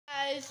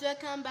guys,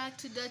 welcome back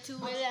to Dr.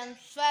 Williams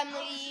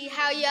family.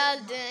 How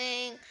y'all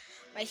doing?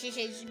 My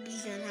sister is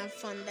busy and have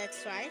fun,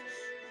 that's why.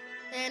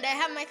 And I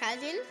have my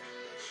cousin.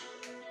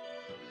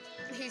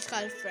 He's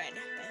called Fred.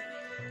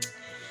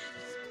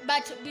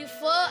 But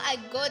before I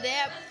go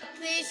there,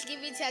 please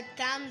give it a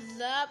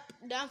thumbs up.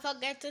 Don't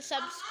forget to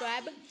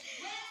subscribe.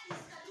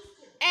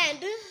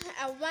 And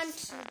I want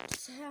to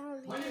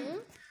tell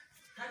you.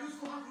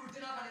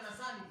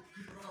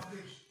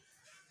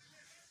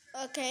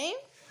 Okay.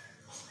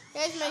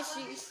 Here's my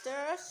sister.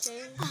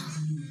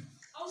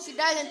 She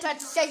doesn't try to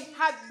say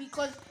hi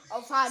because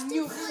of her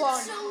new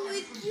phone.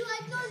 Here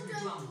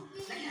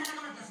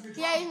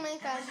is my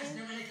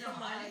cousin.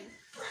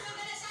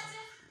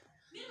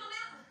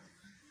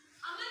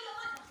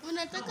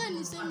 Unataka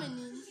niseme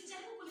nini?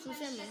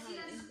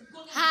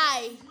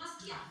 Hi.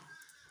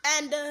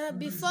 And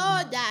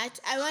before that,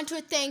 I want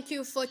to thank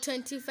you for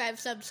 25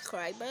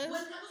 subscribers.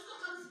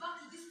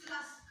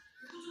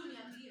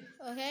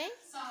 Okay?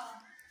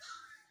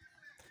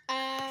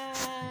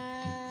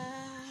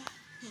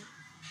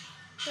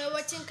 We're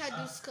watching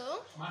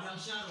Kadusko. Madam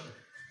Sharon,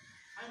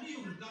 I knew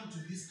you would come to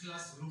this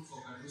class to look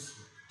for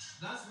Kadusko.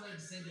 That's why I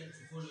decided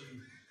to follow you.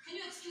 Can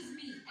you excuse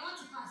me? I want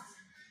to pass.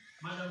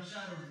 Madam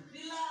Sharon,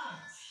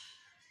 relax.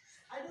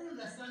 I don't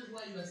understand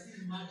why you are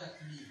still mad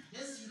at me.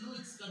 Yes, you know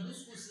it's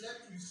Kadusko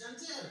slept with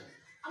Chantel.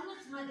 I'm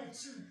not mad at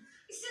you.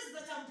 It's just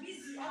that I'm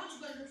busy. I want to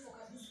go and look for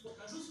Kadusko.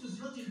 Kadusko is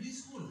not in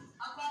this school.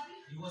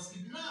 Akwapi? He was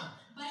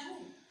kidnapped. By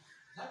who?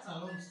 That's a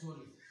long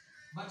story.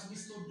 But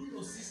Mr.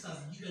 Dundo's sister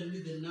has given me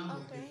the number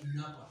of the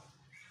kidnapper.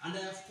 And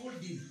I have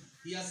told him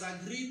he has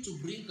agreed to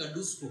bring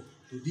Kadusko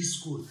to this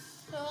school.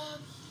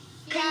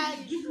 Can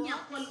you give me a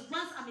call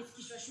once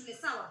amefikishwa shule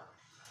sawa?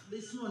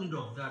 There's no need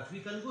of that.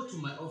 We can go to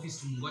my office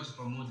to Mwache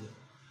pamoja.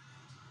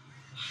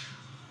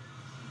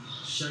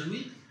 Shall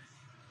we?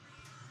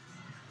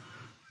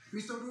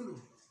 Mr. Dundo,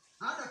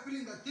 I had a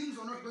feeling that things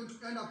are not going to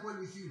end up well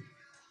with you.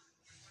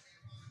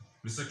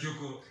 Mr.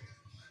 Kyoko,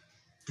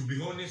 to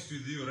be honest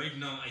with you, right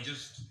now, I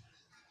just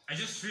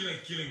feel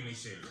like killing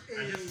myself.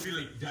 I just feel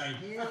like dying.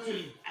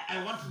 Actually,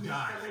 I want to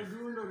die. Mr.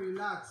 Dundo,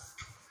 relax.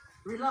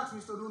 Relax,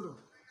 Mr. Dundo.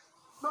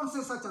 Don't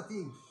say such a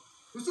thing.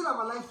 You still have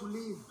a life to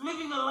live.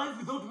 Living a life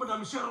without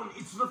Madam Sharon,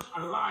 it's not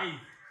a life.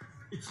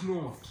 It's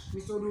not.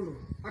 Mr. Dundo,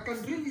 I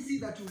can really see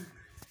that you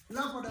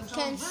love Madam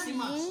Sharon very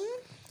much.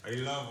 I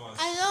love her.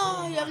 I know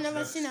so you have much.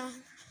 never seen her.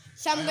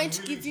 So I'm going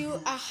to give you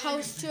a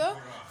house tour.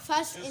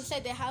 First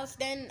inside the house,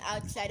 then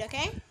outside,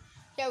 okay?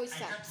 Here we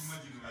start.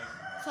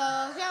 So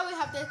here we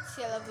have the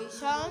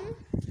television.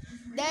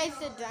 There is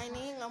the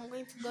dining. I'm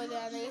going to go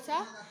there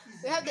later.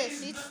 We have the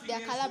seats. They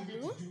are color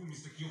blue.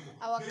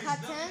 Our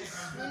curtains,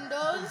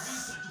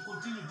 windows,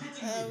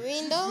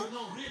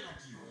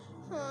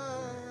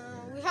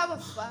 we have a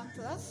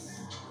fireplace.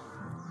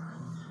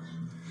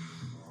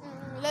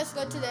 Let's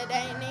go to the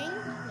dining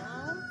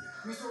now.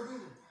 Mr.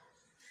 Dundo,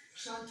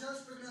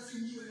 Chantel's pregnancy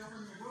knew enough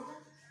on your brother,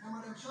 and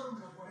Madam Sharon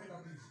will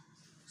have this.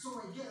 So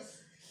I guess.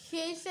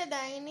 Here's the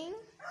dining.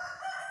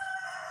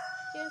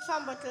 Here's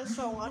some bottles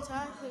for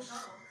water. Here's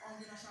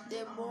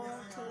the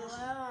bottle,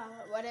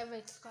 whatever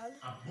it's called.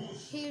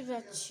 Here's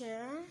a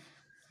chair.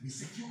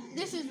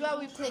 This is where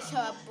we place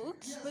our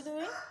books, by the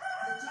way.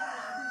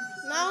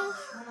 Now,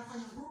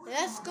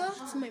 let's go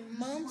to my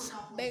mom's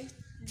bedroom.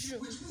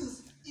 Which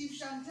means if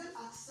Chantel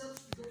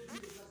accepts to get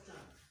rid of that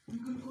child, we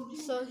can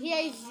continue. So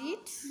here is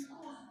it.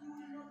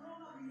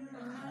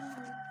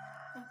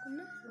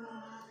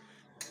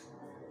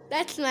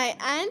 That's my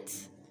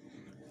aunt.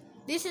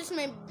 This is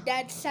my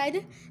dad's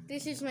side.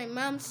 This is my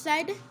mom's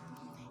side.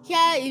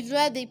 Here is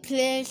where they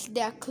place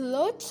their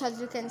clothes, as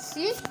you can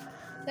see.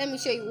 Let me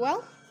show you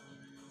well.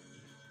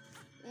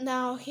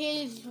 Now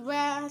here is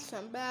where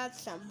some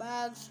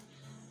bags.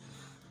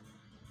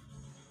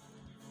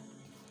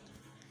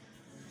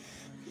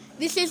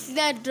 This is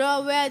the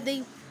drawer where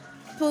they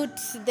put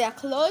their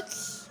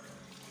clothes.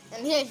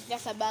 And here is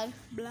just a bag.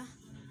 Blah.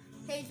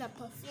 Here is a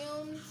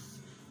perfume,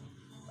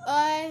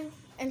 oil,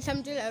 and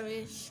some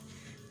jewelry.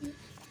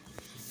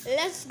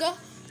 Let's go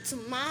to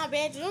my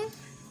bedroom.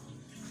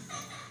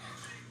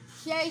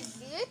 Here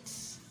is it.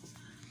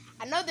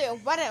 I know they're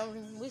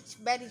wondering which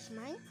bed is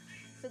mine.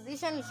 So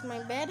this one is my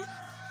bed.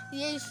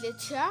 Here is the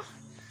chair.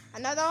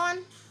 Another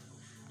one.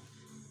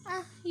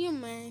 You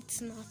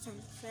might not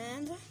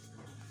understand.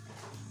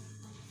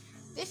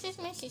 This is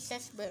my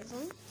sister's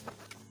bedroom.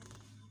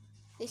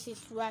 This is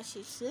where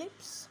she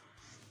sleeps.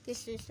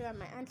 This is where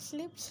my aunt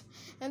sleeps.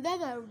 And the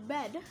other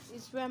bed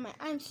is where my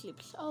aunt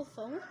sleeps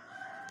also.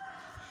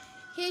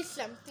 Here's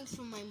something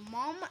for my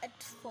mom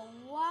for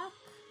work.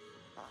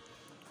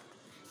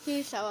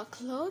 Here's our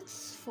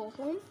clothes for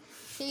home.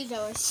 Here's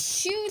our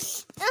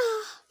shoes.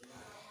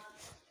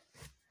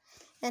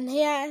 And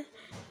here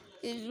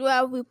is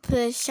where we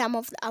place some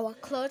of our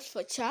clothes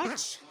for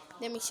church.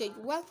 Let me show you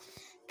well.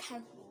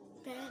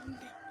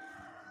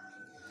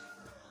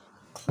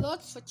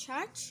 Clothes for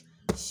church,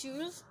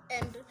 shoes,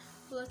 and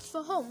clothes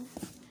for home.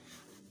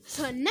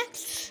 So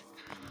next,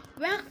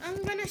 well,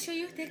 I'm gonna show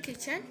you the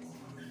kitchen.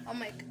 Oh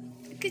my god,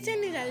 the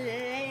kitchen is a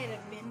little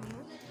bit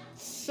new.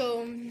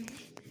 So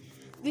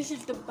this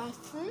is the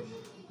bathroom.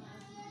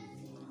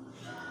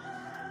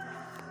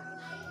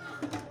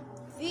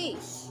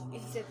 This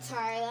is the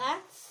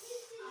toilet.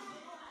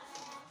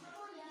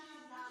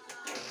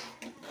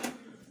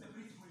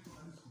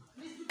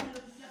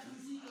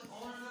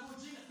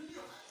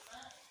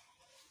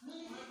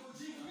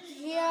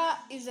 Here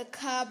is a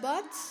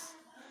cupboard.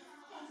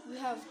 We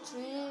have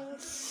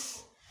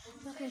drinks.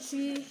 You can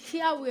see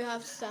here we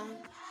have some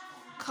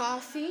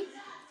coffee,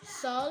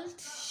 salt,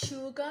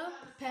 sugar,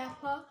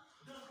 pepper,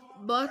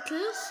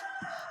 bottles,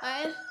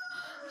 oil,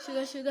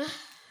 sugar,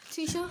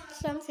 tissue,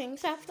 some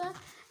things after.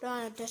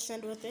 Don't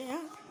understand what they are.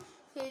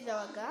 Here's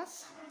our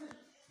gas.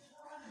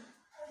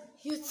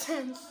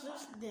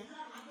 Utensils there.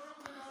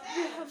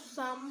 We have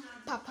some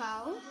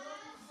papao.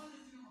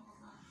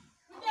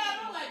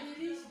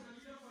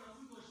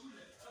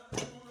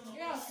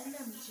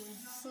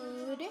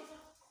 Food.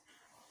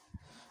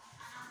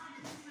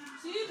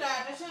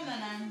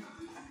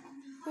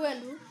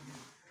 Welu.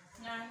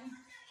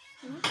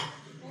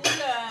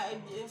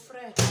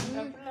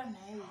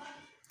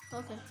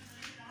 Okay.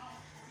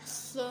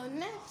 So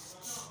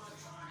next,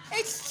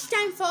 it's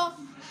time for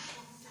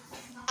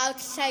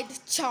outside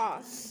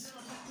chores.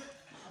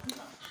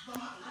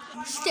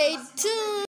 Stay tuned.